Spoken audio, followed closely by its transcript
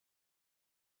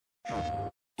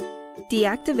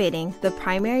Deactivating the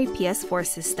primary PS4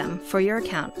 system for your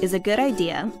account is a good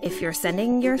idea if you're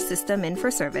sending your system in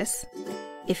for service,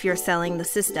 if you're selling the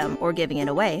system or giving it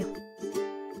away,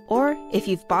 or if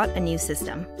you've bought a new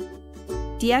system.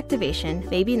 Deactivation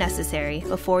may be necessary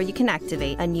before you can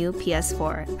activate a new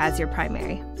PS4 as your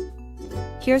primary.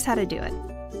 Here's how to do it.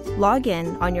 Log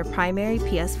in on your primary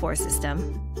PS4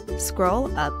 system,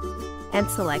 scroll up, and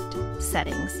select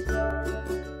Settings.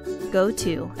 Go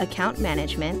to Account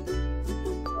Management,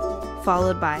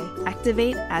 followed by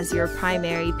Activate as your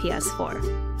primary PS4.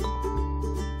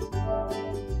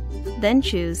 Then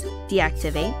choose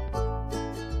Deactivate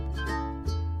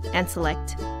and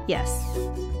select Yes.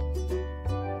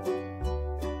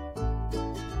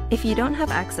 If you don't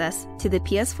have access to the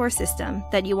PS4 system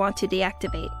that you want to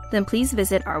deactivate, then please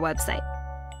visit our website.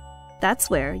 That's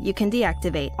where you can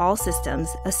deactivate all systems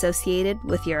associated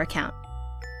with your account.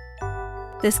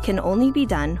 This can only be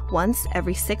done once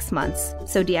every 6 months,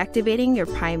 so deactivating your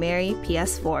primary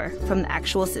PS4 from the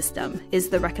actual system is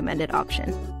the recommended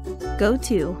option. Go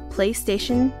to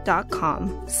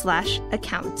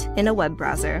playstation.com/account in a web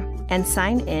browser and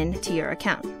sign in to your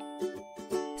account.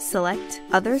 Select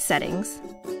Other Settings,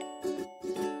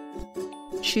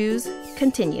 choose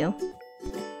Continue,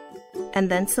 and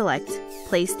then select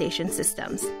PlayStation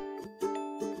Systems.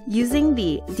 Using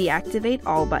the Deactivate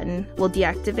All button will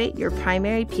deactivate your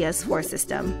primary PS4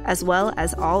 system, as well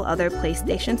as all other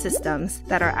PlayStation systems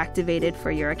that are activated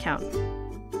for your account.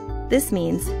 This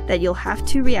means that you'll have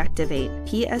to reactivate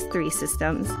PS3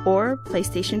 systems or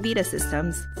PlayStation Vita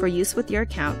systems for use with your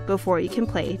account before you can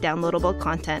play downloadable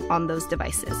content on those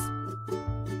devices.